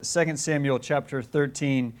2 Samuel chapter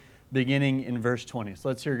 13, beginning in verse 20. So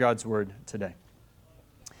let's hear God's word today.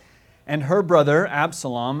 And her brother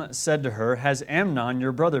Absalom said to her, "Has Amnon,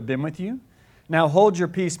 your brother, been with you? Now hold your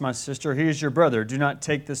peace, my sister. He is your brother. Do not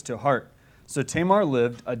take this to heart." So Tamar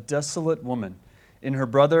lived, a desolate woman, in her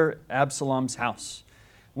brother Absalom's house.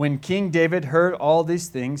 When King David heard all these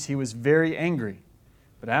things, he was very angry.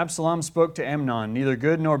 But Absalom spoke to Amnon, neither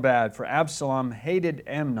good nor bad, for Absalom hated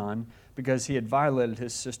Amnon because he had violated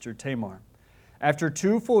his sister Tamar. After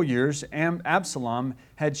 2 full years, Absalom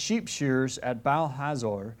had sheep shearers at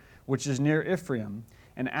Baal-hazor, which is near Ephraim.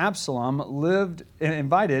 And Absalom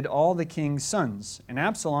invited all the king's sons. And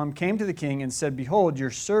Absalom came to the king and said, "Behold,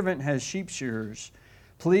 your servant has sheep shearers.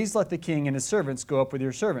 Please let the king and his servants go up with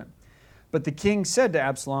your servant." But the king said to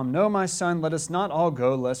Absalom, "No, my son, let us not all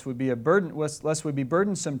go, lest we be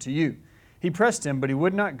burdensome to you." He pressed him, but he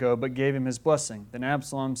would not go, but gave him his blessing. Then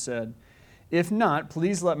Absalom said, "If not,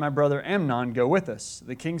 please let my brother Amnon go with us."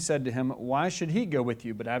 The king said to him, "Why should he go with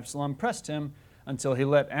you?" But Absalom pressed him until he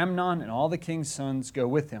let Amnon and all the king's sons go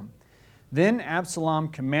with him. Then Absalom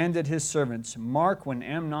commanded his servants, "Mark when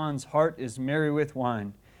Amnon's heart is merry with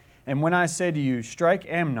wine. And when I say to you, 'Strike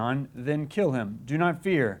Amnon,' then kill him. Do not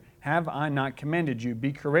fear. Have I not commanded you?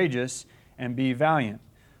 Be courageous and be valiant."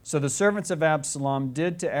 So the servants of Absalom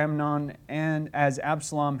did to Amnon and as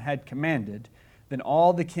Absalom had commanded. Then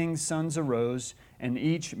all the king's sons arose, and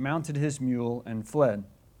each mounted his mule and fled.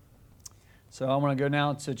 So I want to go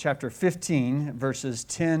now to chapter 15, verses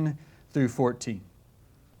 10 through 14.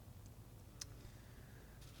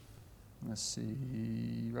 Let's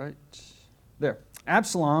see, right there.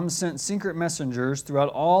 Absalom sent secret messengers throughout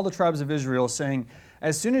all the tribes of Israel, saying,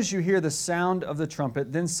 "As soon as you hear the sound of the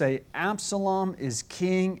trumpet, then say, 'Absalom is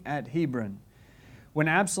king at Hebron.'" When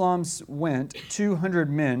Absalom went, 200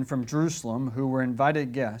 men from Jerusalem who were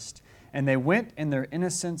invited guests, and they went in their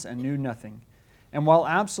innocence and knew nothing. And while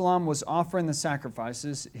Absalom was offering the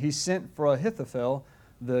sacrifices, he sent for Ahithophel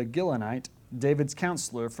the Gilonite, David's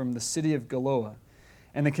counselor, from the city of Giloah.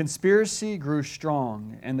 And the conspiracy grew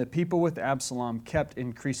strong, and the people with Absalom kept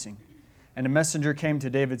increasing. And a messenger came to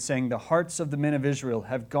David, saying, "The hearts of the men of Israel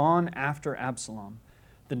have gone after Absalom."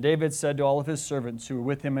 Then David said to all of his servants who were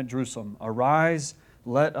with him at Jerusalem, "Arise,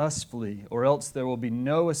 let us flee, or else there will be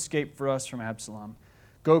no escape for us from Absalom.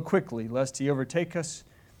 Go quickly, lest he overtake us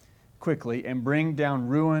quickly and bring down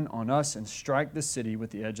ruin on us and strike the city with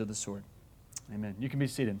the edge of the sword." Amen. You can be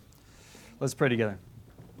seated. Let's pray together.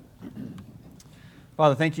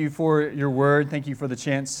 Father, thank you for your word. Thank you for the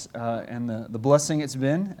chance and the blessing it's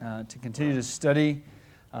been to continue to study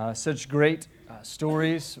such great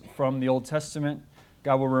stories from the Old Testament.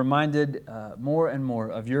 God, we're reminded more and more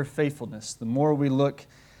of your faithfulness. The more we look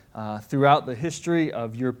throughout the history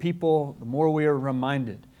of your people, the more we are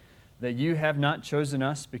reminded that you have not chosen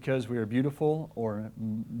us because we are beautiful or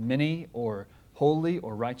many or holy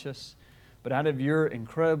or righteous, but out of your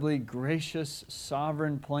incredibly gracious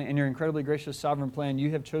sovereign plan, in your incredibly gracious sovereign plan, you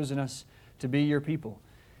have chosen us to be your people.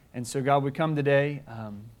 And so, God, we come today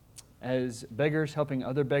as beggars helping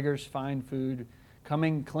other beggars find food,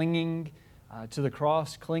 clinging to the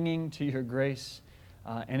cross, clinging to your grace,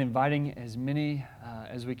 and inviting as many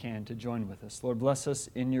as we can to join with us. Lord, bless us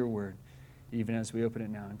in your word, even as we open it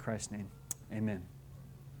now. In Christ's name, amen.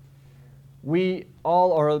 We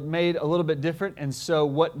all are made a little bit different, and so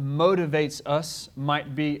what motivates us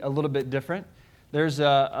might be a little bit different. There's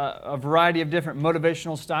a variety of different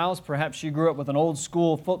motivational styles. Perhaps you grew up with an old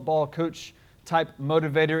school football coach type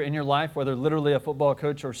motivator in your life, whether literally a football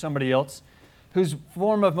coach or somebody else, whose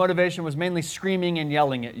form of motivation was mainly screaming and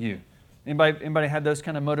yelling at you. Anybody had those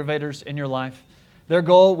kind of motivators in your life? Their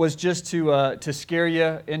goal was just to scare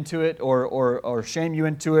you into it or shame you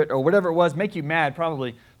into it or whatever it was, make you mad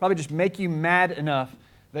probably just make you mad enough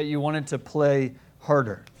that you wanted to play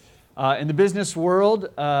harder. In the business world,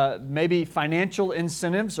 maybe financial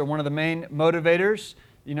incentives are one of the main motivators.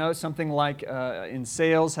 You know, something like in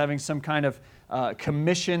sales, having some kind of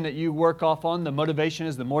commission that you work off on. The motivation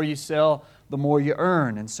is the more you sell, the more you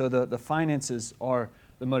earn. And so the finances are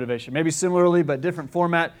the motivation. Maybe similarly, but different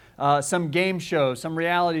format, some game show, some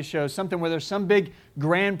reality show, something where there's some big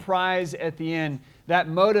grand prize at the end that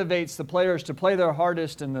motivates the players to play their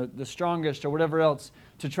hardest and the strongest or whatever else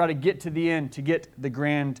to try to get to the end, to get the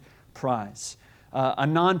grand prize. A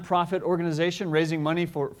nonprofit organization raising money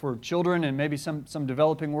for children in maybe some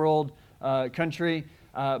developing world country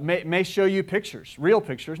may show you pictures, real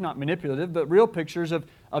pictures, not manipulative, but real pictures of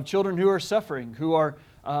children who are suffering, who are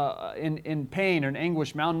in pain or in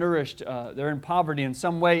anguish, malnourished, they're in poverty in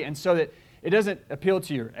some way, and so that it doesn't appeal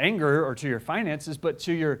to your anger or to your finances, but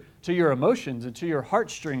to your emotions and to your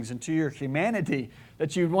heartstrings and to your humanity,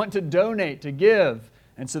 that you want to donate, to give.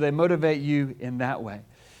 And so they motivate you in that way.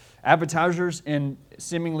 Advertisers in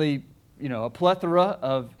seemingly, a plethora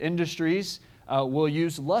of industries will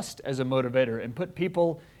use lust as a motivator and put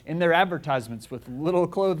people in their advertisements with little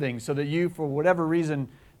clothing so that you, for whatever reason,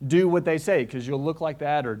 do what they say because you'll look like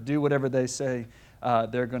that or do whatever they say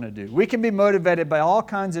they're going to do. We can be motivated by all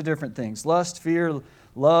kinds of different things: lust, fear,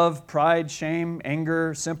 love, pride, shame,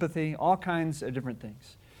 anger, sympathy, all kinds of different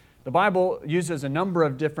things. The Bible uses a number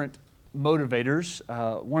of different motivators,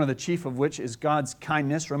 one of the chief of which is God's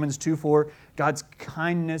kindness. Romans 2:4, God's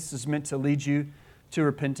kindness is meant to lead you to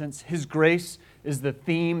repentance. His grace is the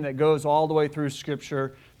theme that goes all the way through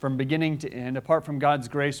Scripture from beginning to end. Apart from God's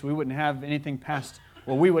grace, we wouldn't have anything past,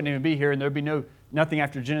 we wouldn't even be here, and there'd be nothing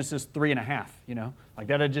after Genesis 3.5, like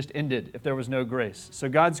that had just ended if there was no grace. So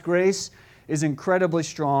God's grace is incredibly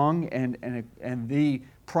strong and the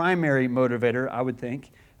primary motivator, I would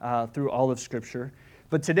think, through all of Scripture.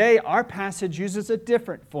 But today, our passage uses a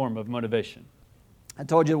different form of motivation. I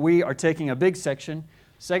told you we are taking a big section,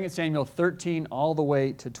 2 Samuel 13 all the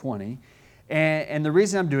way to 20. And the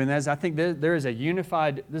reason I'm doing that is I think this is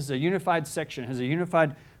a unified section, has a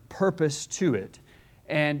unified purpose to it.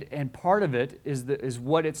 And part of it is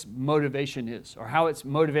what its motivation is, or how it's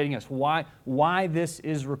motivating us, why this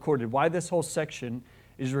is recorded, why this whole section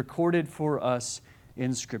is recorded for us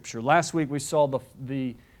in Scripture. Last week we saw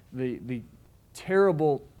the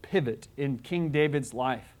terrible pivot in King David's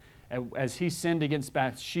life as he sinned against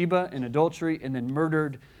Bathsheba in adultery and then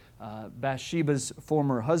murdered Bathsheba's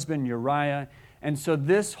former husband Uriah. And so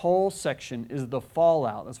this whole section is the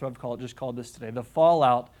fallout. That's what I've just called this today, the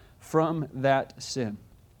fallout from that sin.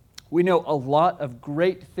 We know a lot of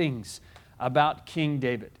great things about King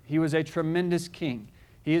David. He was a tremendous king.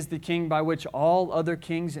 He is the king by which all other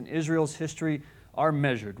kings in Israel's history are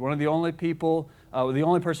measured. One of the only people, the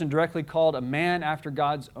only person directly called a man after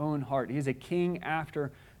God's own heart. He is a king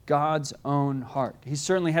after God's own heart. He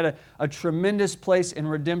certainly had a tremendous place in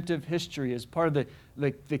redemptive history as part of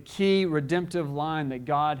the key redemptive line that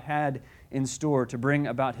God had in store to bring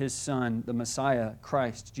about His Son, the Messiah,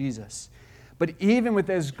 Christ Jesus. But even with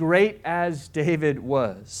as great as David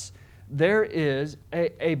was, there is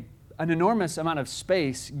an enormous amount of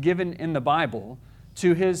space given in the Bible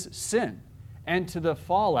to his sin and to the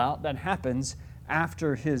fallout that happens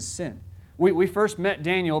after his sin. We first met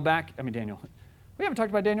Daniel. We haven't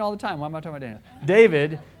talked about Daniel all the time. Why am I talking about Daniel?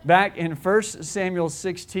 David, back in 1 Samuel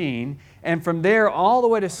 16, and from there all the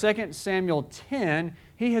way to 2 Samuel 10,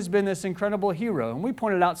 he has been this incredible hero. And we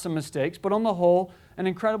pointed out some mistakes, but on the whole, an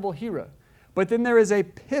incredible hero. But then there is a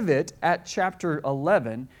pivot at chapter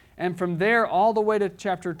 11, and from there all the way to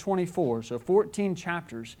chapter 24, so 14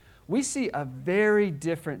 chapters, we see a very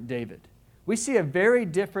different David. We see a very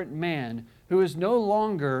different man who is no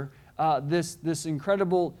longer this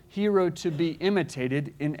incredible hero to be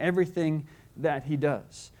imitated in everything that he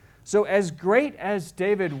does. So as great as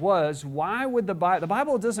David was, why would the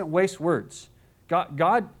Bible doesn't waste words.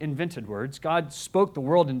 God invented words. God spoke the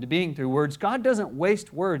world into being through words. God doesn't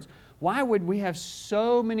waste words. Why would we have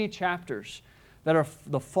so many chapters that are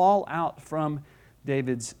the fallout from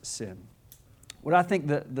David's sin? What I think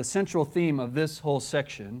the central theme of this whole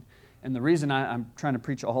section, and the reason I'm trying to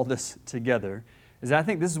preach all this together, is that I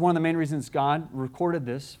think this is one of the main reasons God recorded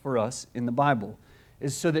this for us in the Bible,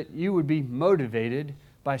 is so that you would be motivated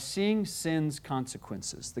by seeing sin's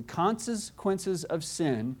consequences. The consequences of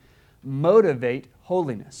sin motivate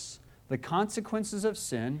holiness. The consequences of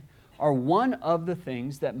sin are one of the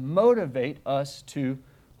things that motivate us to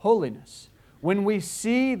holiness. When we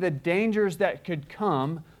see the dangers that could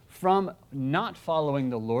come from not following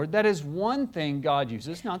the Lord, that is one thing God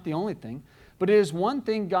uses, not the only thing, but it is one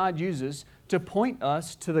thing God uses to point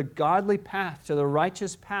us to the godly path, to the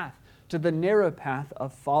righteous path, to the narrow path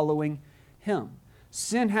of following Him.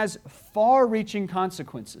 Sin has far-reaching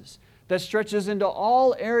consequences that stretches into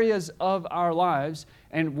all areas of our lives,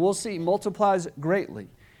 and we'll see multiplies greatly.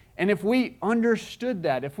 And if we understood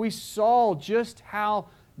that, if we saw just how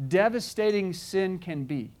devastating sin can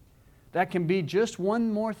be, that can be just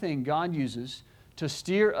one more thing God uses to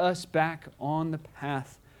steer us back on the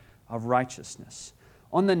path of righteousness.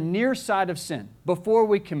 On the near side of sin, before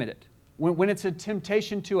we commit it, when it's a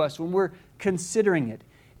temptation to us, when we're considering it,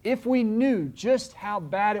 if we knew just how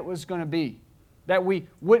bad it was going to be, that we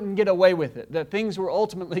wouldn't get away with it, that things were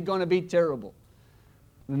ultimately going to be terrible,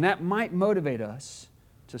 then that might motivate us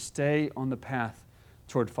to stay on the path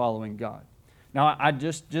toward following God. Now, I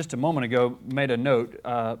just a moment ago made a note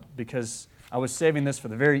because I was saving this for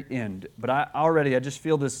the very end, but I just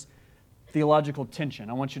feel this theological tension.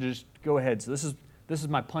 I want you to just go ahead. So this is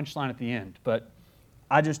my punchline at the end, but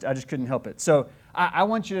I just couldn't help it. So I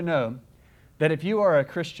want you to know that if you are a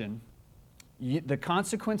Christian, the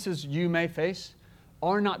consequences you may face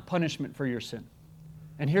are not punishment for your sin.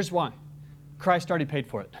 And here's why. Christ already paid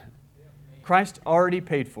for it. Christ already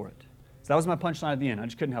paid for it. So that was my punchline at the end. I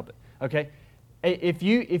just couldn't help it. Okay? If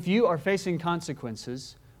you are facing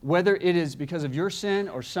consequences, whether it is because of your sin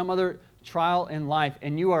or some other trial in life,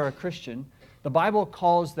 and you are a Christian, the Bible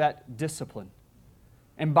calls that discipline.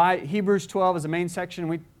 And by Hebrews 12 is the main section,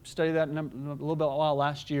 we studied that a little bit while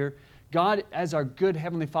last year. God, as our good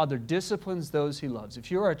Heavenly Father, disciplines those He loves.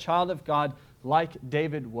 If you are a child of God like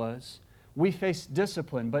David was, we face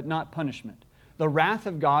discipline but not punishment. The wrath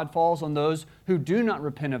of God falls on those who do not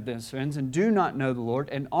repent of their sins and do not know the Lord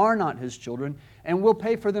and are not His children, and will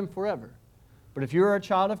pay for them forever. But if you are a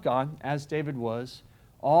child of God, as David was,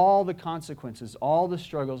 all the consequences, all the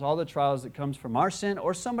struggles, all the trials that comes from our sin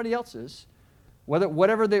or somebody else's,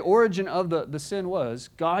 whatever the origin of the sin was,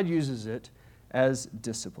 God uses it as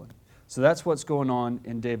discipline. So that's what's going on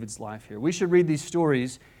in David's life here. We should read these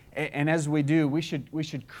stories, and as we do, we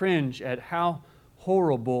should cringe at how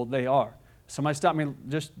horrible they are. Somebody stopped me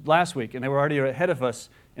just last week, and they were already ahead of us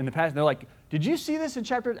in the past. They're like, "Did you see this in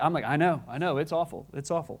chapter?" I'm like, I know, it's awful,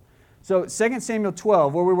 it's awful. So 2 Samuel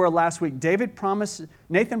 12, where we were last week,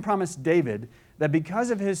 Nathan promised David that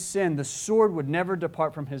because of his sin, the sword would never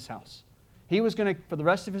depart from his house. He was going to, for the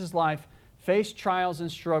rest of his life, face trials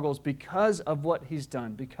and struggles because of what he's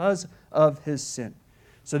done, because of his sin.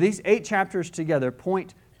 So these 8 chapters together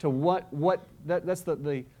point to that's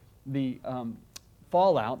the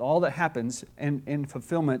fallout, all that happens in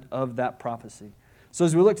fulfillment of that prophecy. So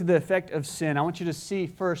as we look to the effect of sin, I want you to see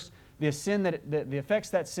first the sin the effects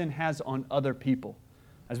that sin has on other people.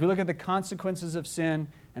 As we look at the consequences of sin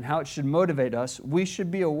and how it should motivate us, we should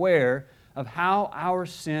be aware of how our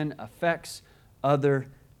sin affects other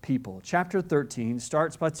people. Chapter 13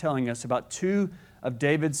 starts by telling us about 2 of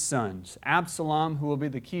David's sons, Absalom, who will be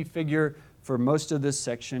the key figure for most of this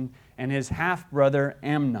section, and his half-brother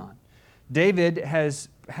Amnon. David has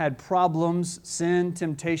had problems, sin,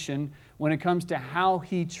 temptation, when it comes to how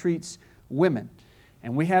he treats women.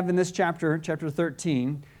 And we have in this chapter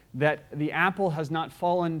 13, that the apple has not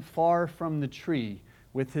fallen far from the tree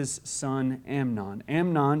with his son Amnon.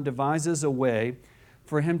 Amnon devises a way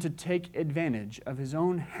for him to take advantage of his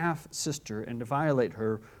own half-sister and to violate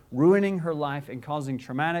her, ruining her life and causing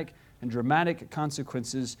traumatic and dramatic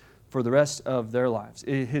consequences for the rest of their lives.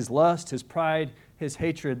 His lust, his pride, his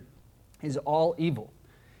hatred is all evil.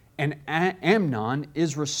 And Amnon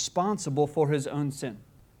is responsible for his own sin.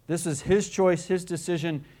 This is his choice, his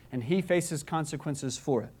decision, and he faces consequences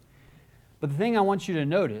for it. But the thing I want you to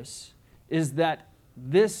notice is that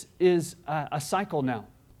this is a cycle now.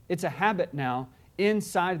 It's a habit now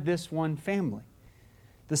inside this one family.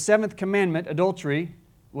 The 7th commandment, adultery,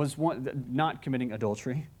 was not committing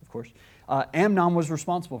adultery, of course. Amnon was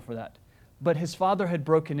responsible for that. But his father had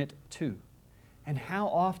broken it too. And how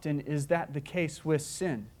often is that the case with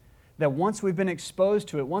sin? That once we've been exposed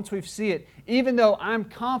to it, once we see it, even though I'm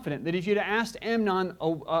confident that if you'd asked Amnon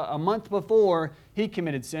a month before he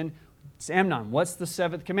committed sin, Amnon, what's the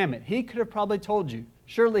 7th commandment? He could have probably told you.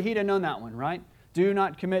 Surely he'd have known that one, right? Do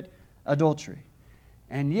not commit adultery.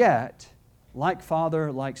 And yet, like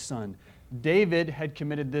father, like son, David had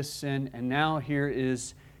committed this sin, and now here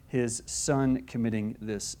is his son committing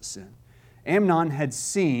this sin. Amnon had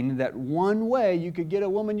seen that one way you could get a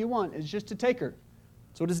woman you want is just to take her.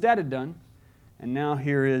 That's what his dad had done. And now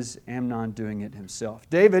here is Amnon doing it himself.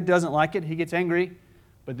 David doesn't like it. He gets angry,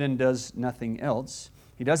 but then does nothing else.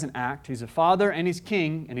 He doesn't act. He's a father and he's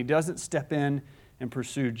king, and he doesn't step in and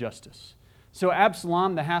pursue justice. So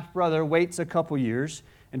Absalom, the half-brother, waits a couple years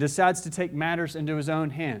and decides to take matters into his own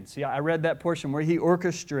hands. See, I read that portion where he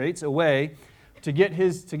orchestrates a way to get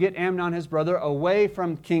Amnon, his brother, away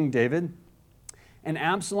from King David. And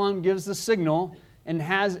Absalom gives the signal and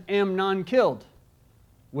has Amnon killed,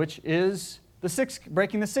 which is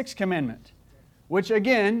breaking the 6th commandment, which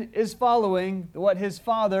again is following what his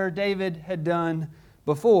father David had done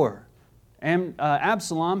before.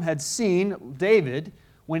 Absalom had seen David,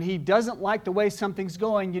 when he doesn't like the way something's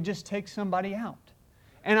going, you just take somebody out.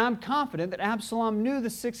 And I'm confident that Absalom knew the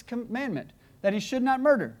 6th commandment, that he should not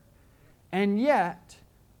murder. And yet,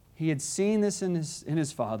 he had seen this in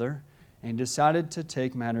his father and decided to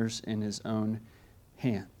take matters in his own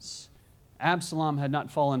hands. Absalom had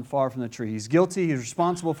not fallen far from the tree. He's guilty, he's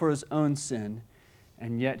responsible for his own sin,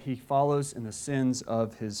 and yet he follows in the sins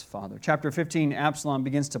of his father. Chapter 15, Absalom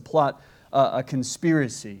begins to plot a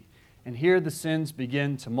conspiracy. And here the sins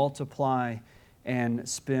begin to multiply and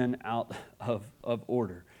spin out of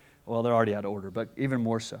order. Well, they're already out of order, but even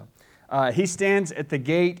more so. he stands at the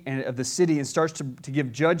gate of the city and starts to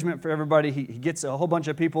give judgment for everybody. He gets a whole bunch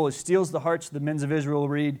of people, he steals the hearts of the men of Israel,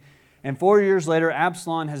 read. And 4 years later,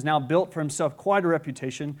 Absalom has now built for himself quite a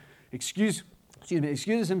reputation, excuses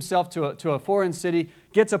himself to a foreign city,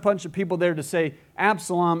 gets a bunch of people there to say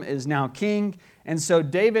Absalom is now king. And so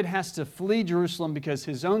David has to flee Jerusalem because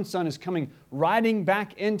his own son is coming riding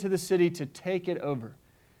back into the city to take it over.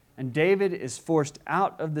 And David is forced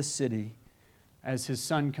out of the city as his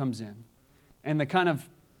son comes in. And the kind of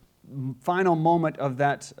final moment of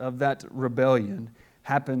that rebellion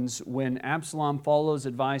happens when Absalom follows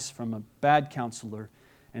advice from a bad counselor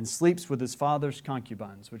and sleeps with his father's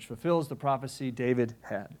concubines, which fulfills the prophecy David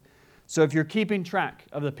had. So if you're keeping track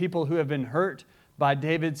of the people who have been hurt by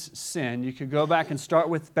David's sin, you could go back and start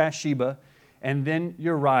with Bathsheba, and then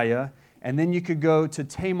Uriah, and then you could go to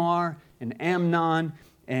Tamar and Amnon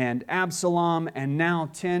and Absalom, and now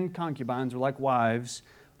 10 concubines are like wives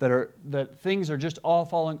that things are just all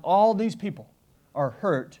falling. All these people are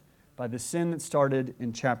hurt by the sin that started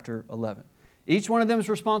in chapter 11. Each one of them is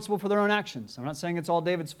responsible for their own actions. I'm not saying it's all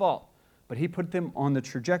David's fault, but he put them on the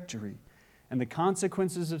trajectory. And the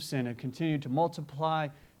consequences of sin have continued to multiply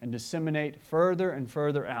and disseminate further and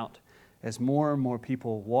further out as more and more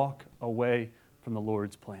people walk away from the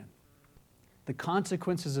Lord's plan. The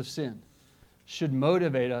consequences of sin should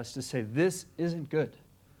motivate us to say, this isn't good.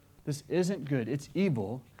 This isn't good. It's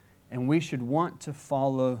evil, and we should want to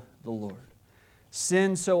follow the Lord.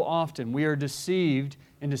 Sin so often, we are deceived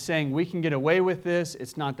into saying we can get away with this,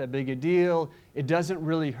 it's not that big a deal, it doesn't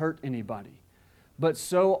really hurt anybody. But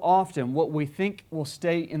so often, what we think will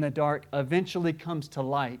stay in the dark eventually comes to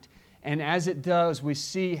light, and as it does, we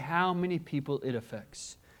see how many people it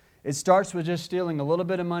affects. It starts with just stealing a little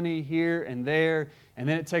bit of money here and there, and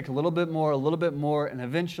then it takes a little bit more, and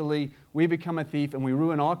eventually we become a thief, and we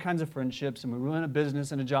ruin all kinds of friendships, and we ruin a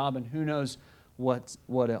business and a job, and who knows what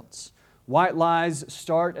else. White lies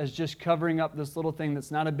start as just covering up this little thing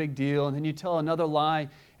that's not a big deal, and then you tell another lie,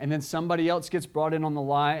 and then somebody else gets brought in on the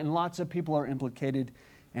lie, and lots of people are implicated,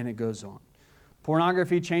 and it goes on.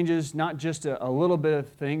 Pornography changes not just a little bit of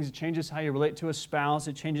things, it changes how you relate to a spouse,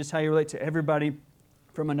 it changes how you relate to everybody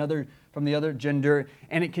from the other gender,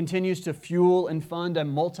 and it continues to fuel and fund a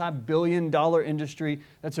multi-billion-dollar industry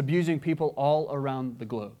that's abusing people all around the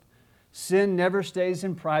globe. Sin never stays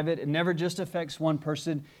in private. It never just affects one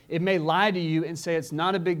person. It may lie to you and say it's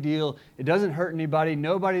not a big deal. It doesn't hurt anybody.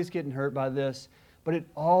 Nobody's getting hurt by this. But it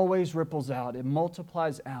always ripples out. It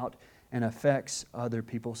multiplies out and affects other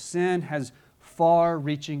people. Sin has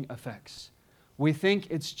far-reaching effects. We think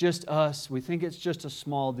it's just us. We think it's just a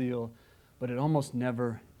small deal. But it almost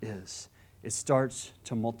never is. It starts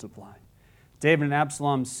to multiply. David and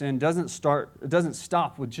Absalom's sin doesn't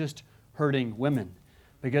stop with just hurting women.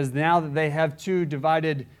 Because now that they have two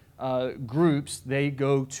divided groups, they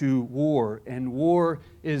go to war. And war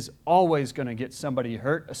is always going to get somebody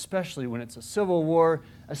hurt, especially when it's a civil war,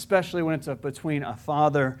 especially when it's between a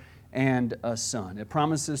father and a son. It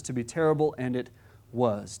promises to be terrible, and it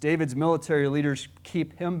was. David's military leaders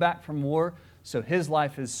keep him back from war, so his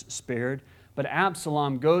life is spared. But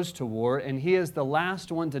Absalom goes to war, and he is the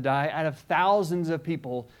last one to die out of thousands of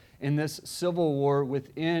people in this civil war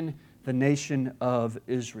within the nation of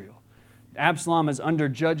Israel. Absalom is under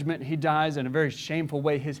judgment. He dies in a very shameful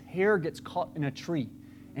way. His hair gets caught in a tree,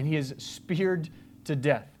 and he is speared to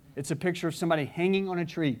death. It's a picture of somebody hanging on a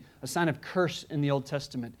tree, a sign of curse in the Old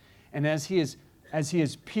Testament. And as he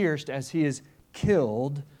is pierced, as he is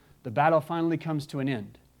killed, the battle finally comes to an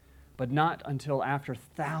end. But not until after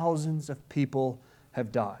thousands of people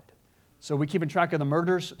have died. So we're keeping track of the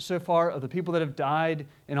murders so far, of the people that have died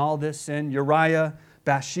in all this sin. Uriah,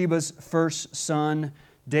 Bathsheba's first son,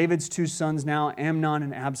 David's two sons now, Amnon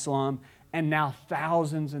and Absalom, and now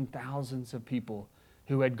thousands and thousands of people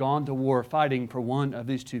who had gone to war fighting for one of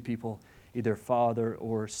these two people, either father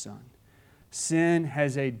or son. Sin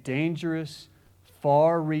has a dangerous,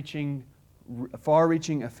 far-reaching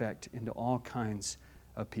effect into all kinds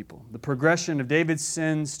of people. The progression of David's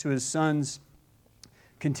sins to his sons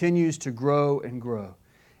continues to grow and grow.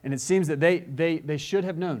 And it seems that they should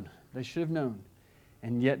have known. They should have known.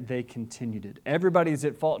 And yet they continued it. Everybody's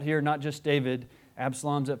at fault here, not just David.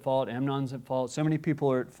 Absalom's at fault, Amnon's at fault. So many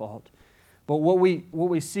people are at fault. But what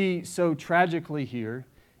we see so tragically here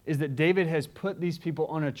is that David has put these people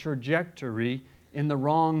on a trajectory in the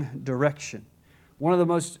wrong direction. One of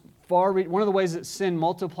the ways that sin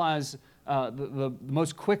multiplies the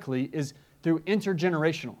most quickly is through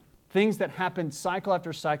intergenerational. Things that happen cycle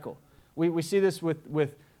after cycle. We see this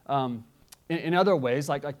in other ways,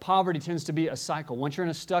 like poverty tends to be a cycle. Once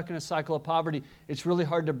you're stuck in a cycle of poverty, it's really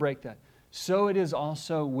hard to break that. so it is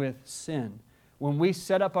also with sin. When we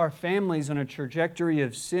set up our families on a trajectory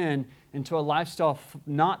of sin into a lifestyle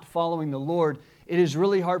not following the Lord, it is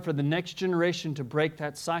really hard for the next generation to break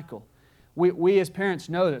that cycle. We as parents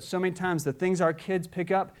know that so many times the things our kids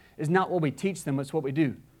pick up is not what we teach them, it's what we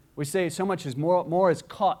do. We say so much is more is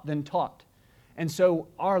caught than taught. And so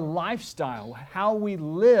our lifestyle, how we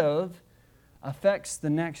live, affects the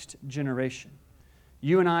next generation.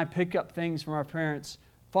 You and I pick up things from our parents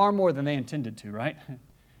far more than they intended to, right?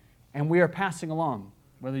 And we are passing along,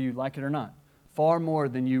 whether you like it or not, far more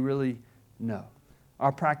than you really know.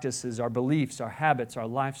 Our practices, our beliefs, our habits, our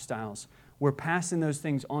lifestyles, we're passing those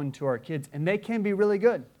things on to our kids, and they can be really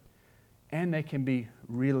good, and they can be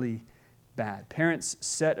really bad. Parents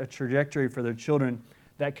set a trajectory for their children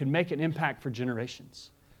that could make an impact for generations.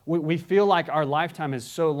 We feel like our lifetime is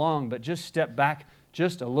so long, but just step back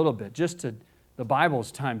just a little bit, just to the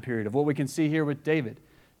Bible's time period of what we can see here with David.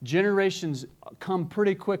 Generations come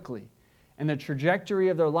pretty quickly, and the trajectory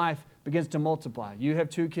of their life begins to multiply. You have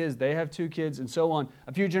 2 kids, they have 2 kids, and so on.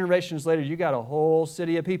 A few generations later, you got a whole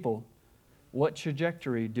city of people. What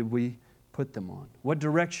trajectory did we put them on? What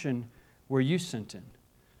direction were you sent in?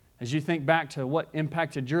 As you think back to what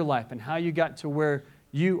impacted your life and how you got to where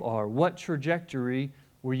you are, what trajectory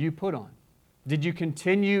were you put on? Did you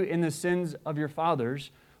continue in the sins of your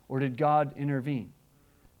fathers, or did God intervene?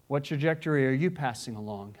 What trajectory are you passing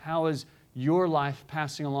along? How is your life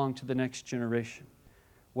passing along to the next generation?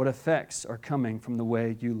 What effects are coming from the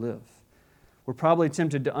way you live? We're probably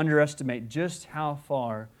tempted to underestimate just how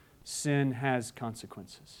far sin has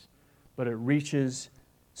consequences, but it reaches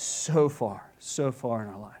so far in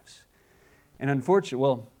our lives. And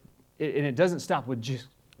unfortunately, it doesn't stop with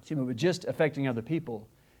just affecting other people.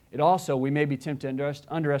 It also, we may be tempted to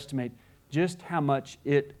underestimate just how much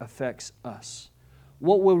it affects us.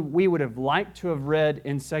 What we would have liked to have read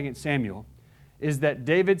in 2 Samuel is that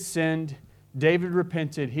David sinned, David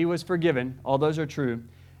repented, he was forgiven, all those are true,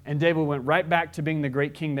 and David went right back to being the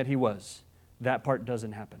great king that he was. That part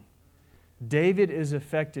doesn't happen. David is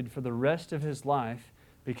affected for the rest of his life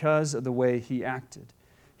because of the way he acted.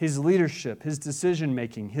 His leadership, his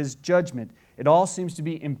decision-making, his judgment, it all seems to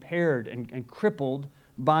be impaired and crippled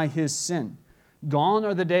by his sin. Gone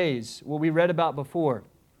are the days, what we read about before,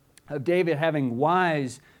 of David having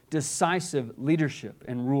wise, decisive leadership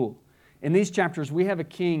and rule. In these chapters, we have a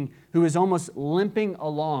king who is almost limping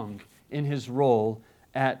along in his role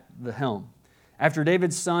at the helm. After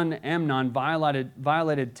David's son Amnon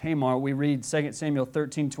violated Tamar, we read 2 Samuel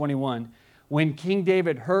 13:21. When King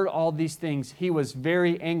David heard all these things, he was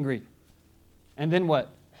very angry. And then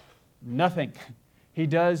what? Nothing. He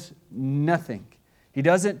does nothing. He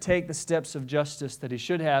doesn't take the steps of justice that he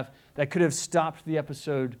should have that could have stopped the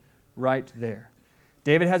episode right there.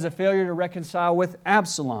 David has a failure to reconcile with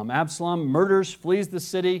Absalom. Absalom murders, flees the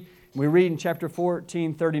city. We read in chapter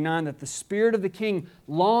 14:39 that the spirit of the king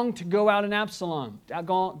longed to go out to Absalom.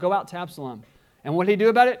 And what did he do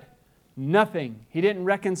about it? Nothing. He didn't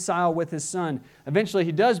reconcile with his son. Eventually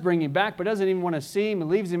he does bring him back, but doesn't even want to see him. He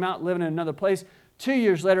leaves him out living in another place. 2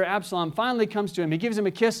 years later, Absalom finally comes to him. He gives him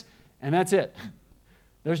a kiss, and that's it.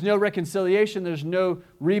 There's no reconciliation. There's no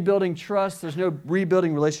rebuilding trust. There's no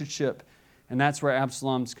rebuilding relationship. And that's where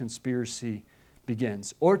Absalom's conspiracy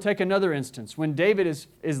begins. Or take another instance. When David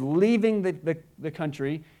is leaving the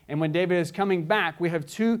country and when David is coming back, we have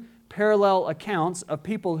 2 parallel accounts of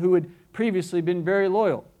people who had previously been very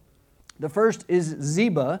loyal. The first is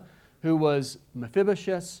Ziba, who was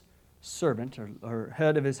Mephibosheth's servant or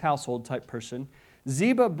head of his household type person.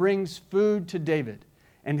 Ziba brings food to David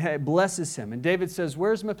and blesses him. And David says,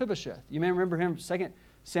 "Where's Mephibosheth?" You may remember him, 2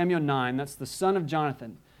 Samuel 9. That's the son of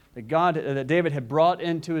Jonathan that David had brought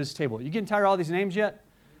into his table. You getting tired of all these names yet?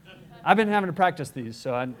 I've been having to practice these,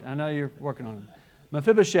 so I know you're working on them.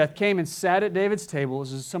 Mephibosheth came and sat at David's table.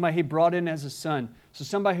 This is somebody he brought in as a son. So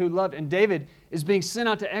somebody who loved. And David is being sent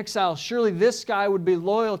out to exile. Surely this guy would be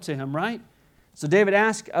loyal to him, right? So David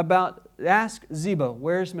asked Ziba,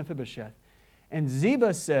 "Where's Mephibosheth?" And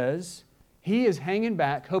Ziba says he is hanging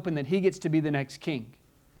back, hoping that he gets to be the next king.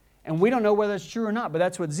 And we don't know whether that's true or not, but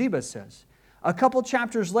that's what Ziba says. A couple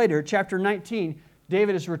chapters later, chapter 19,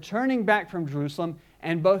 David is returning back from Jerusalem,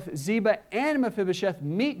 and both Ziba and Mephibosheth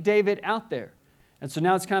meet David out there. And so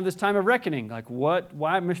now it's kind of this time of reckoning. Like, what?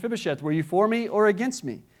 Why, Mephibosheth? Were you for me or against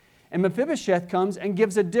me? And Mephibosheth comes and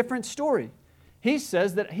gives a different story. He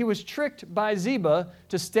says that he was tricked by Ziba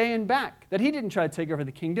to stay in back, that he didn't try to take over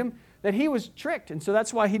the kingdom, that he was tricked, and so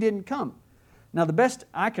that's why he didn't come. Now, the best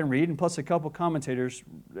I can read, and plus a couple commentators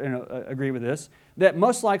agree with this, that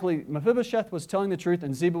most likely Mephibosheth was telling the truth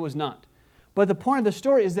and Ziba was not. But the point of the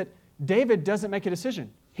story is that David doesn't make a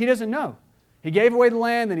decision. He doesn't know. He gave away the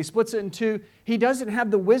land, then he splits it in two. He doesn't have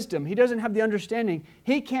the wisdom. He doesn't have the understanding.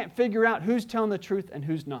 He can't figure out who's telling the truth and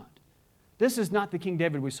who's not. This is not the King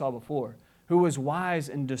David we saw before, who was wise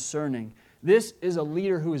and discerning. This is a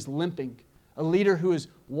leader who is limping, a leader who is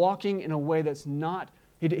walking in a way that's not,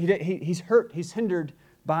 he's hurt, he's hindered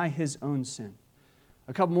by his own sin.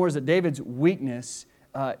 A couple more is that David's weakness,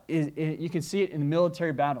 you can see it in the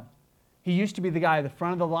military battle. He used to be the guy at the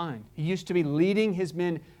front of the line. He used to be leading his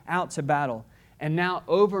men out to battle. And now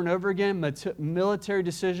over and over again, military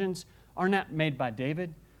decisions are not made by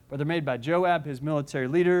David, but they're made by Joab, his military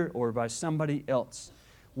leader, or by somebody else.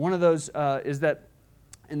 One of those is that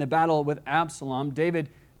in the battle with Absalom, David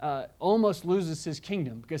almost loses his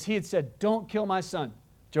kingdom because he had said, "Don't kill my son."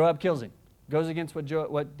 Joab kills him. Goes against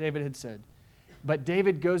what David had said. But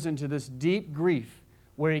David goes into this deep grief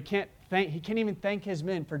where he can't even thank his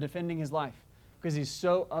men for defending his life because he's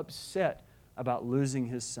so upset about losing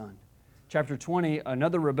his son. Chapter 20,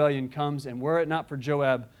 another rebellion comes, and were it not for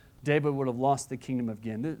Joab, David would have lost the kingdom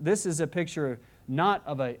again. This is a picture not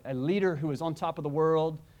of a leader who is on top of the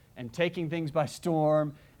world and taking things by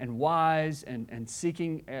storm and wise and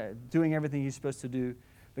seeking, doing everything he's supposed to do.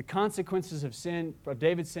 The consequences of sin, of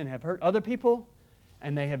David's sin, have hurt other people,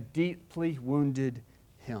 and they have deeply wounded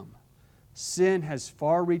him. Sin has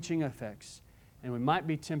far-reaching effects, and we might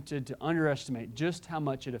be tempted to underestimate just how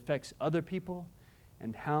much it affects other people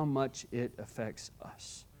and how much it affects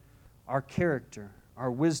us. Our character, our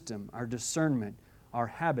wisdom, our discernment, our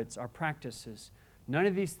habits, our practices, none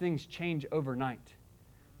of these things change overnight.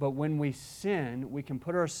 But when we sin, we can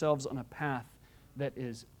put ourselves on a path that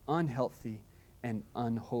is unhealthy and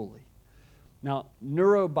unholy. Now,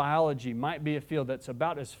 neurobiology might be a field that's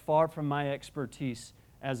about as far from my expertise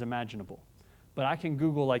as imaginable. But I can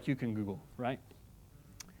Google like you can Google, right?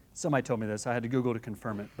 Somebody told me this. I had to Google to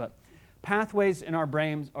confirm it. But pathways in our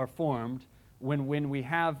brains are formed when we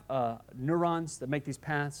have neurons that make these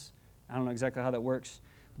paths. I don't know exactly how that works.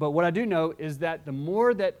 But what I do know is that the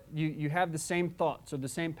more that you have the same thoughts or the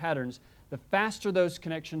same patterns, the faster those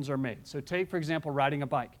connections are made. So take, for example, riding a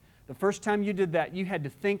bike. The first time you did that, you had to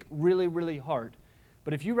think really, really hard.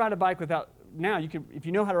 But if you ride a bike if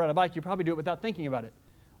you know how to ride a bike, you probably do it without thinking about it.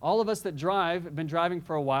 All of us that have been driving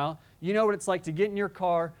for a while, you know what it's like to get in your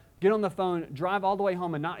car, get on the phone, drive all the way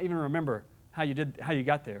home and not even remember how you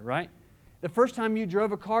got there, right? The first time you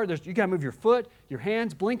drove a car, you got to move your foot, your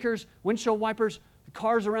hands, blinkers, windshield wipers, the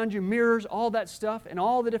cars around you, mirrors, all that stuff, and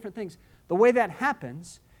all the different things. The way that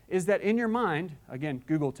happens is that in your mind, again,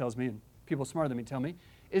 Google tells me, and people smarter than me tell me,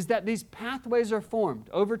 is that these pathways are formed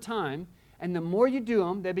over time, and the more you do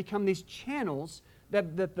them, they become these channels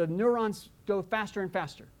that the neurons go faster and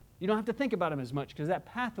faster. You don't have to think about them as much because that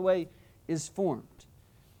pathway is formed.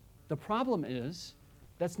 The problem is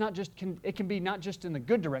it can be not just in the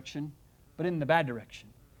good direction, but in the bad direction.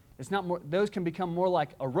 Those can become more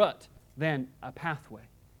like a rut than a pathway.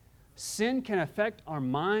 Sin can affect our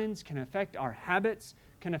minds, can affect our habits,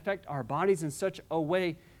 can affect our bodies in such a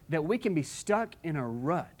way that we can be stuck in a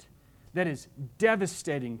rut that is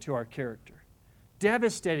devastating to our character,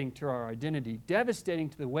 devastating to our identity, devastating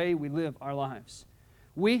to the way we live our lives.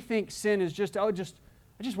 We think sin is just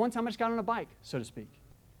one time I just got on a bike, so to speak.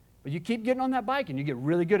 But you keep getting on that bike and you get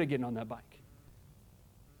really good at getting on that bike.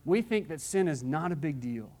 We think that sin is not a big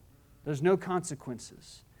deal. There's no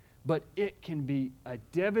consequences. But it can be a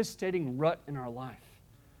devastating rut in our life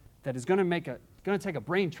that is going to take a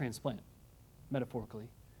brain transplant, metaphorically,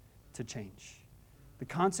 to change. The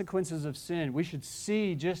consequences of sin, we should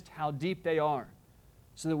see just how deep they are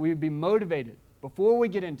so that we would be motivated before we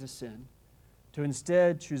get into sin to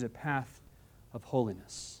instead choose a path of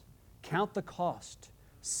holiness. Count the cost,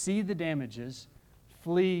 see the damages,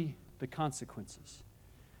 flee the consequences.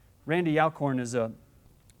 Randy Alcorn is a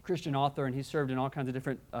Christian author, and he served in all kinds of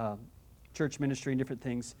different church ministry and different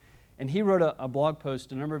things. And he wrote a blog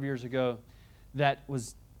post a number of years ago that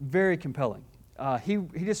was very compelling. He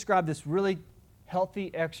described this really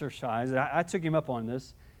healthy exercise. I took him up on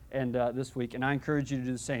this this week, and I encourage you to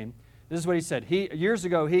do the same. This is what he said. Years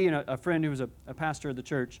ago, he and a friend who was a pastor of the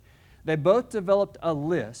church, they both developed a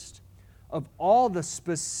list of all the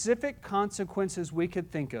specific consequences we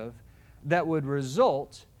could think of that would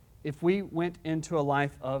result if we went into a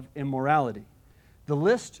life of immorality. The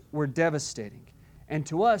lists were devastating, and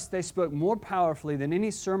to us, they spoke more powerfully than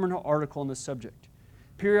any sermon or article on the subject.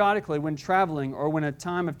 Periodically, when traveling or when a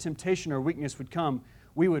time of temptation or weakness would come,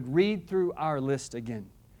 we would read through our list again.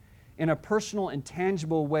 In a personal and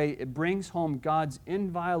tangible way, it brings home God's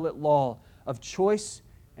inviolate law of choice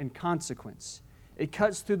and consequence. It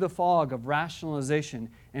cuts through the fog of rationalization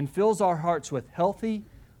and fills our hearts with healthy,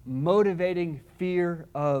 motivating fear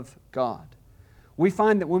of God. We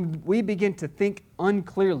find that when we begin to think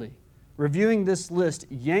unclearly, reviewing this list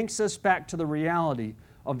yanks us back to the reality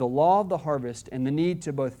of the law of the harvest and the need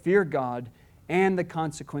to both fear God and the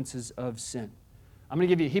consequences of sin. I'm going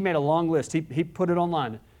to give you, he made a long list. He put it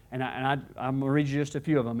online, and I'm going to read you just a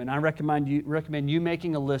few of them. And I recommend you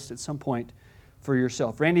making a list at some point for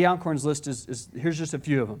yourself. Randy Alcorn's list is here's just a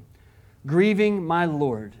few of them. Grieving my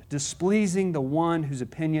Lord, displeasing the one whose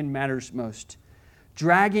opinion matters most,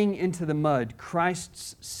 dragging into the mud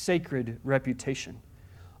Christ's sacred reputation,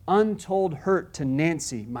 untold hurt to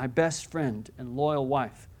Nancy, my best friend and loyal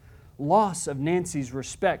wife, loss of Nancy's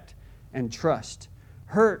respect and trust,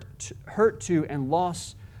 hurt to and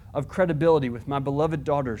loss of credibility with my beloved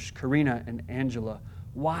daughters, Karina and Angela.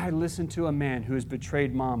 Why listen to a man who has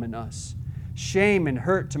betrayed Mom and us? Shame and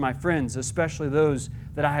hurt to my friends, especially those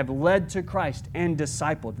that I have led to Christ and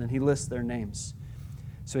discipled. And he lists their names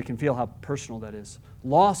so he can feel how personal that is.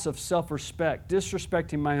 Loss of self-respect,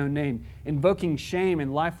 disrespecting my own name, invoking shame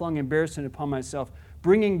and lifelong embarrassment upon myself,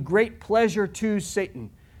 bringing great pleasure to Satan,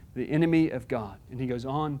 the enemy of God. And he goes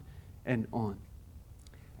on and on.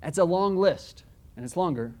 That's a long list, and it's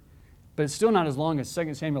longer, but it's still not as long as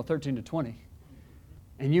 2 Samuel 13 to 20.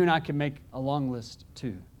 And you and I can make a long list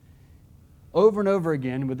too. Over and over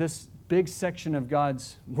again, with this big section of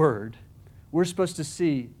God's Word, we're supposed to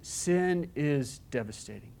see sin is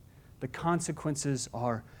devastating. The consequences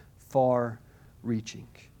are far-reaching.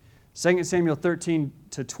 2 Samuel 13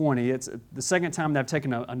 to 20, it's the second time that I've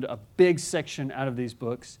taken a big section out of these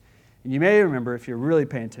books. And you may remember, if you're really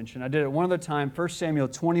paying attention, I did it one other time, 1 Samuel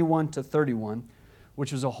 21 to 31,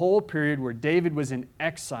 which was a whole period where David was in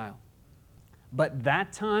exile. But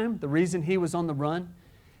that time, the reason he was on the run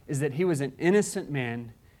is that he was an innocent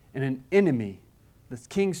man and an enemy. The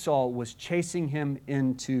King Saul was chasing him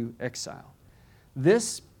into exile.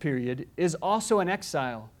 This period is also an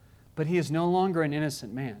exile, but he is no longer an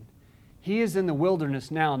innocent man. He is in the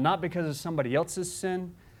wilderness now, not because of somebody else's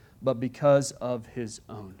sin, but because of his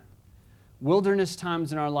own. Wilderness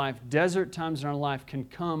times in our life, desert times in our life can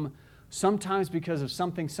come sometimes because of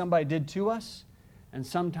something somebody did to us, and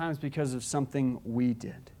sometimes because of something we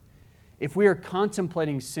did. If we are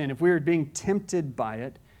contemplating sin, if we are being tempted by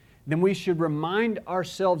it, then we should remind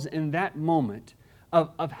ourselves in that moment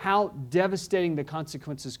of how devastating the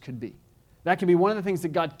consequences could be. That can be one of the things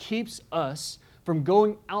that God keeps us from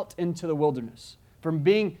going out into the wilderness, from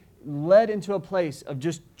being led into a place of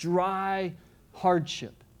just dry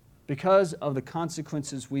hardship because of the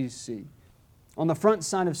consequences we see. On the front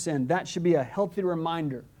side of sin, that should be a healthy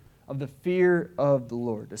reminder of the fear of the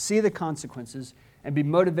Lord, to see the consequences and be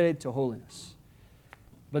motivated to holiness.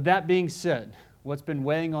 But that being said, what's been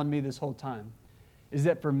weighing on me this whole time is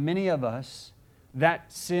that for many of us,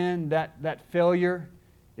 that sin, that failure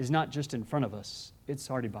is not just in front of us, it's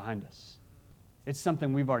already behind us. It's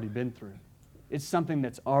something we've already been through. It's something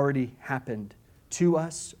that's already happened to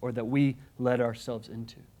us or that we led ourselves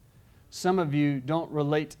into. Some of you don't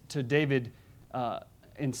relate to David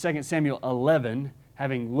in 2 Samuel 11,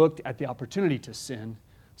 having looked at the opportunity to sin.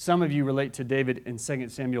 Some of you relate to David in 2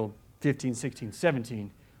 Samuel 15, 16,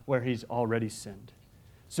 17, where he's already sinned.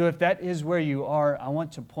 So if that is where you are, I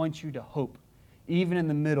want to point you to hope, even in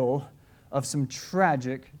the middle of some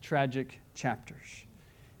tragic, tragic chapters.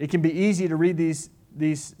 It can be easy to read these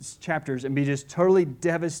chapters and be just totally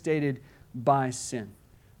devastated by sin.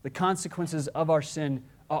 The consequences of our sin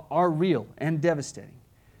are real and devastating.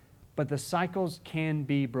 But the cycles can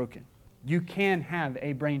be broken. You can have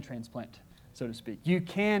a brain transplant, so to speak. You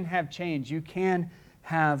can have change. You can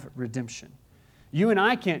have redemption. You and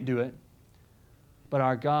I can't do it, but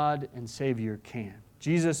our God and Savior can.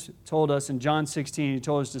 Jesus told us in John 16, He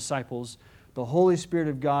told His disciples, the Holy Spirit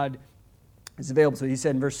of God is available. So He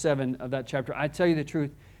said in verse 7 of that chapter, I tell you the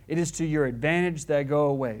truth, it is to your advantage that I go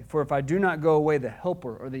away. For if I do not go away, the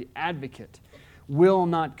Helper or the Advocate will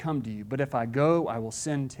not come to you. But if I go, I will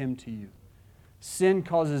send Him to you. Sin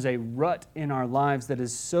causes a rut in our lives that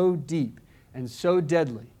is so deep and so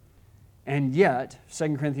deadly. And yet,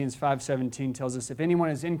 2 Corinthians 5:17 tells us, if anyone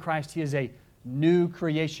is in Christ, he is a new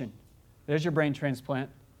creation. There's your brain transplant.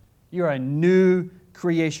 You are a new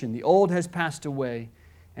creation. The old has passed away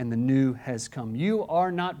and the new has come. You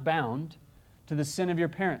are not bound to the sin of your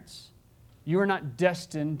parents. You are not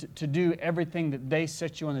destined to do everything that they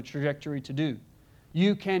set you on the trajectory to do.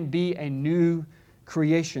 You can be a new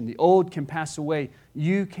creation. The old can pass away.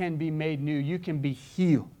 You can be made new. You can be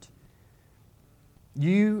healed.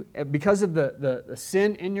 You, because of the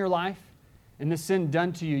sin in your life and the sin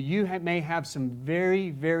done to you, you may have some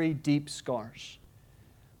very, very deep scars.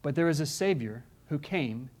 But there is a Savior who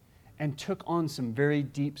came and took on some very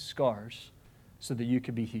deep scars so that you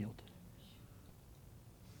could be healed.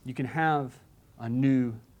 You can have a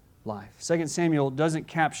new life. 2 Samuel doesn't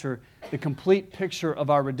capture the complete picture of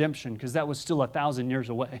our redemption because that was still 1,000 years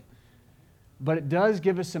away. But it does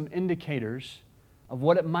give us some indicators of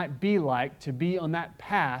what it might be like to be on that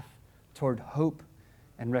path toward hope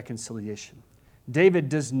and reconciliation. David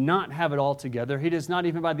does not have it all together. He does not,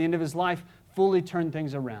 even by the end of his life, fully turn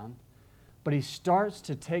things around. But he starts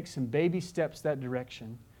to take some baby steps that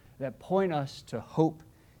direction that point us to hope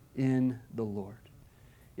in the Lord.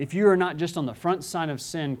 If you are not just on the front side of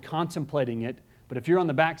sin contemplating it, but if you're on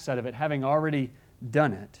the back side of it having already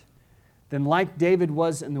done it, then like David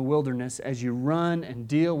was in the wilderness, as you run and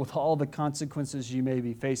deal with all the consequences you may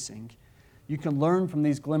be facing, you can learn from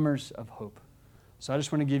these glimmers of hope. So I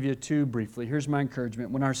just want to give you two briefly. Here's my encouragement.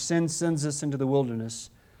 When our sin sends us into the wilderness,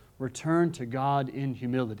 return to God in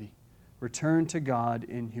humility. Return to God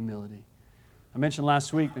in humility. I mentioned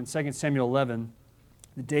last week in 2 Samuel 11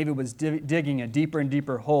 that David was digging a deeper and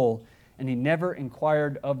deeper hole, and he never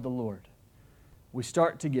inquired of the Lord. We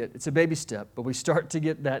start to get, it's a baby step, but we start to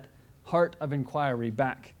get that heart of inquiry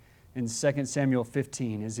back in 2 Samuel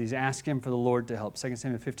 15 as he's asking for the Lord to help. 2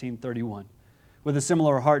 Samuel 15:31. With a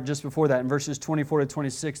similar heart just before that, in verses 24 to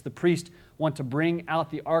 26, the priest want to bring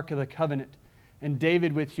out the Ark of the Covenant. And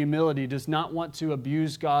David, with humility, does not want to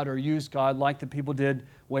abuse God or use God like the people did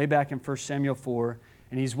way back in 1 Samuel 4.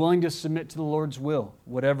 And he's willing to submit to the Lord's will,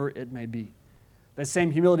 whatever it may be. That same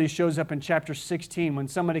humility shows up in chapter 16 when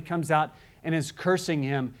somebody comes out and is cursing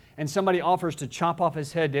him and somebody offers to chop off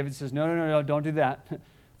his head. David says, no, don't do that.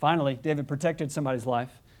 Finally, David protected somebody's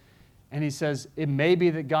life. And he says, it may be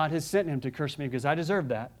that God has sent him to curse me because I deserve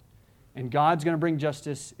that. And God's going to bring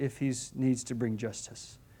justice if he needs to bring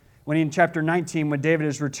justice. When in chapter 19, when David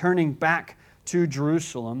is returning back to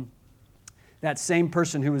Jerusalem, that same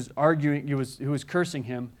person who was arguing, who was cursing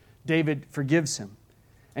him, David forgives him.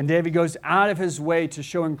 And David goes out of his way to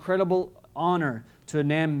show incredible honor to a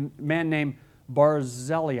man named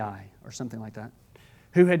Barzillai, or something like that,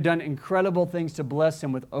 who had done incredible things to bless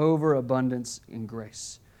him with overabundance in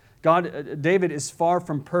grace. David is far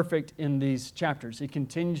from perfect in these chapters. He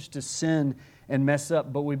continues to sin and mess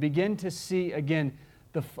up, but we begin to see again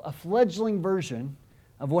a fledgling version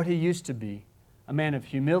of what he used to be, a man of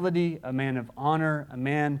humility, a man of honor, a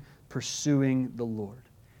man pursuing the Lord.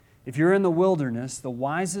 If you're in the wilderness, the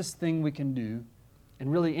wisest thing we can do,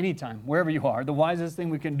 and really anytime, wherever you are, the wisest thing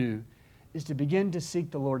we can do is to begin to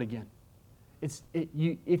seek the Lord again.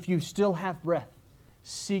 If you still have breath,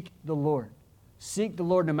 seek the Lord. Seek the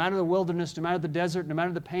Lord no matter the wilderness, no matter the desert, no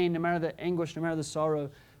matter the pain, no matter the anguish, no matter the sorrow.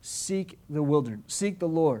 Seek the wilderness. Seek the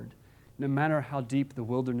Lord no matter how deep the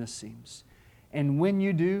wilderness seems. And when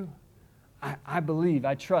you do, I believe,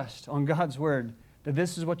 I trust on God's word that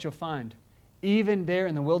this is what you'll find. Even there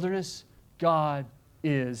in the wilderness, God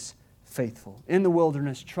is faithful. In the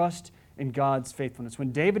wilderness, trust in God's faithfulness.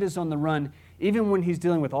 When David is on the run, even when he's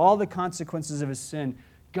dealing with all the consequences of his sin,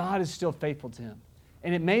 God is still faithful to him.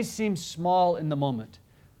 And it may seem small in the moment,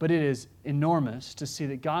 but it is enormous to see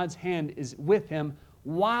that God's hand is with him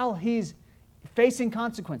while he's facing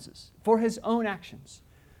consequences for his own actions.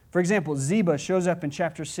 For example, Ziba shows up in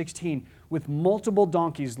chapter 16 with multiple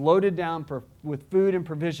donkeys loaded down with food and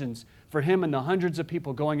provisions for him and the hundreds of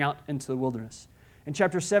people going out into the wilderness. In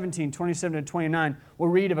chapter 17, 27 and 29, we'll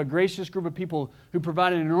read of a gracious group of people who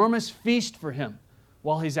provide an enormous feast for him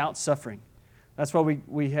while he's out suffering. That's why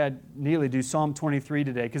we had Neely do Psalm 23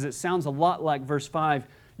 today, because it sounds a lot like verse 5.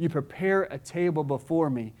 You prepare a table before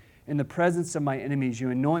me in the presence of my enemies.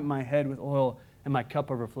 You anoint my head with oil and my cup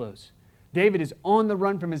overflows. David is on the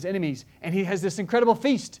run from his enemies, and he has this incredible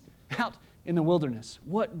feast out in the wilderness.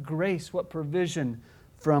 What grace, what provision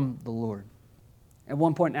from the Lord. At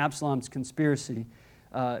one point in Absalom's conspiracy,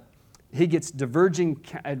 he gets diverging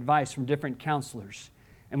advice from different counselors.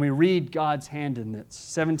 And we read God's hand in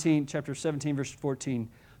this. Chapter 17, verse 14.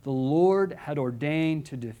 The Lord had ordained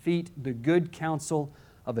to defeat the good counsel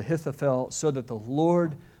of Ahithophel so that the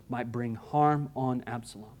Lord might bring harm on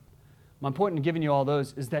Absalom. My point in giving you all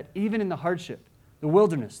those is that even in the hardship, the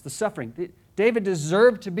wilderness, the suffering, David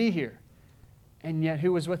deserved to be here. And yet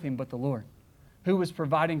who was with him but the Lord? Who was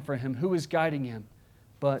providing for him? Who was guiding him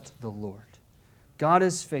but the Lord? God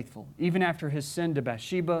is faithful, even after his sin to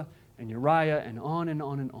Bathsheba and Uriah and on and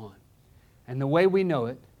on and on. And the way we know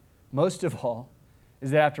it, most of all,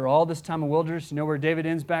 is that after all this time of wilderness, you know where David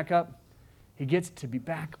ends back up? He gets to be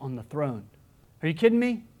back on the throne. Are you kidding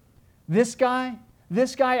me? This guy,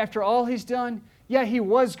 after all he's done, yeah, he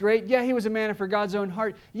was great. Yeah, he was a man after God's own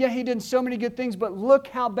heart. Yeah, he did so many good things, but look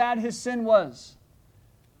how bad his sin was.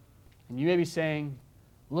 And you may be saying,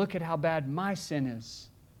 Look at how bad my sin is.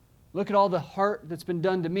 Look at all the hurt that's been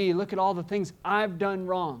done to me. Look at all the things I've done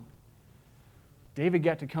wrong. David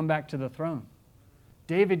got to come back to the throne.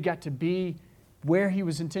 David got to be where he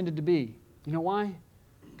was intended to be. You know why?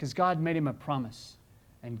 Because God made him a promise,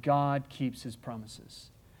 and God keeps His promises.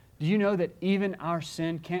 Do you know that even our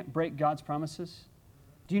sin can't break God's promises?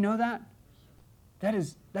 Do you know that? That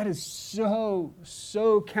is so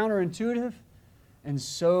counterintuitive and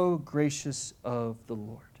so gracious of the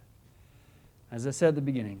Lord. As I said at the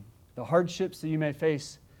beginning, the hardships that you may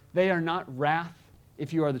face, they are not wrath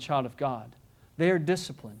if you are the child of God. They are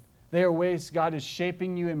discipline. They are ways God is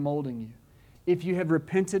shaping you and molding you. If you have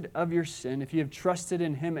repented of your sin, if you have trusted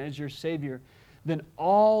in Him as your Savior, then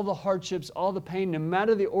all the hardships, all the pain, no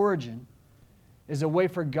matter the origin, is a way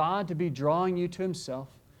for God to be drawing you to Himself,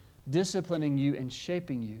 disciplining you and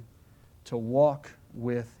shaping you to walk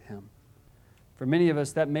with Him. For many of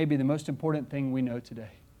us, that may be the most important thing we know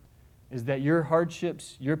today, is that your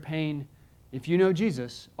hardships, your pain, if you know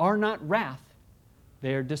Jesus, are not wrath,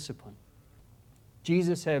 they are discipline.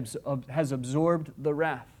 Jesus has absorbed the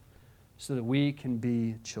wrath so that we can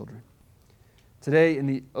be children. Today, in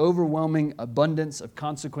the overwhelming abundance of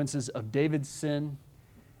consequences of David's sin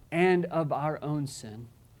and of our own sin,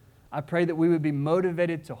 I pray that we would be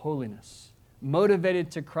motivated to holiness,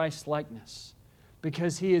 motivated to Christ-likeness,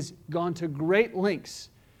 because He has gone to great lengths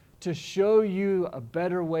to show you a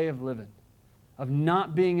better way of living, of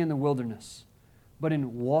not being in the wilderness, but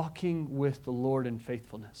in walking with the Lord in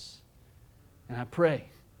faithfulness. And I pray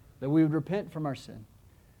that we would repent from our sin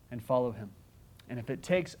and follow Him. And if it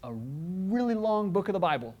takes a really long book of the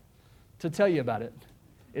Bible to tell you about it,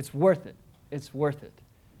 it's worth it. It's worth it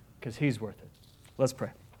because He's worth it. Let's pray.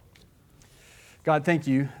 God, thank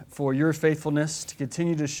You for Your faithfulness to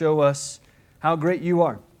continue to show us how great You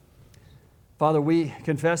are. Father, we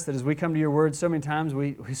confess that as we come to Your Word, so many times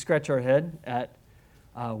we scratch our head at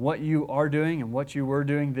what You are doing and what You were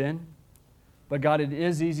doing then. But God, it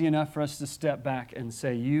is easy enough for us to step back and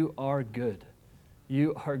say, You are good.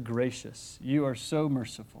 You are gracious. You are so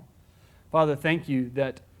merciful. Father, thank You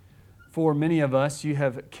that for many of us, You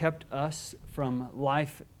have kept us from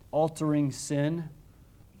life-altering sin.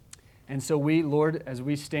 And so we, Lord, as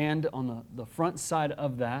we stand on the front side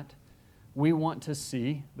of that, we want to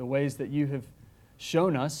see the ways that You have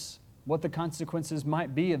shown us what the consequences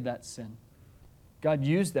might be of that sin. God,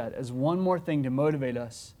 use that as one more thing to motivate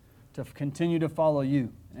us to continue to follow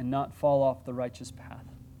You and not fall off the righteous path.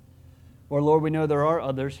 Or Lord, we know there are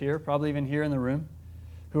others here, probably even here in the room,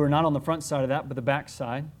 who are not on the front side of that, but the back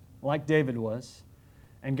side, like David was.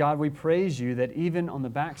 And God, we praise You that even on the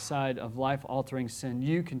backside of life-altering sin,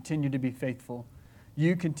 You continue to be faithful.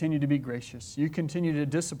 You continue to be gracious. You continue to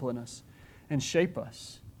discipline us and shape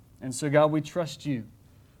us. And so, God, we trust You,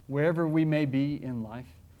 wherever we may be in life,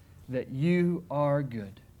 that You are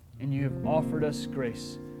good and You have offered us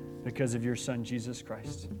grace because of Your Son, Jesus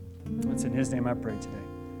Christ. It's in His name I pray today.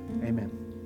 Amen.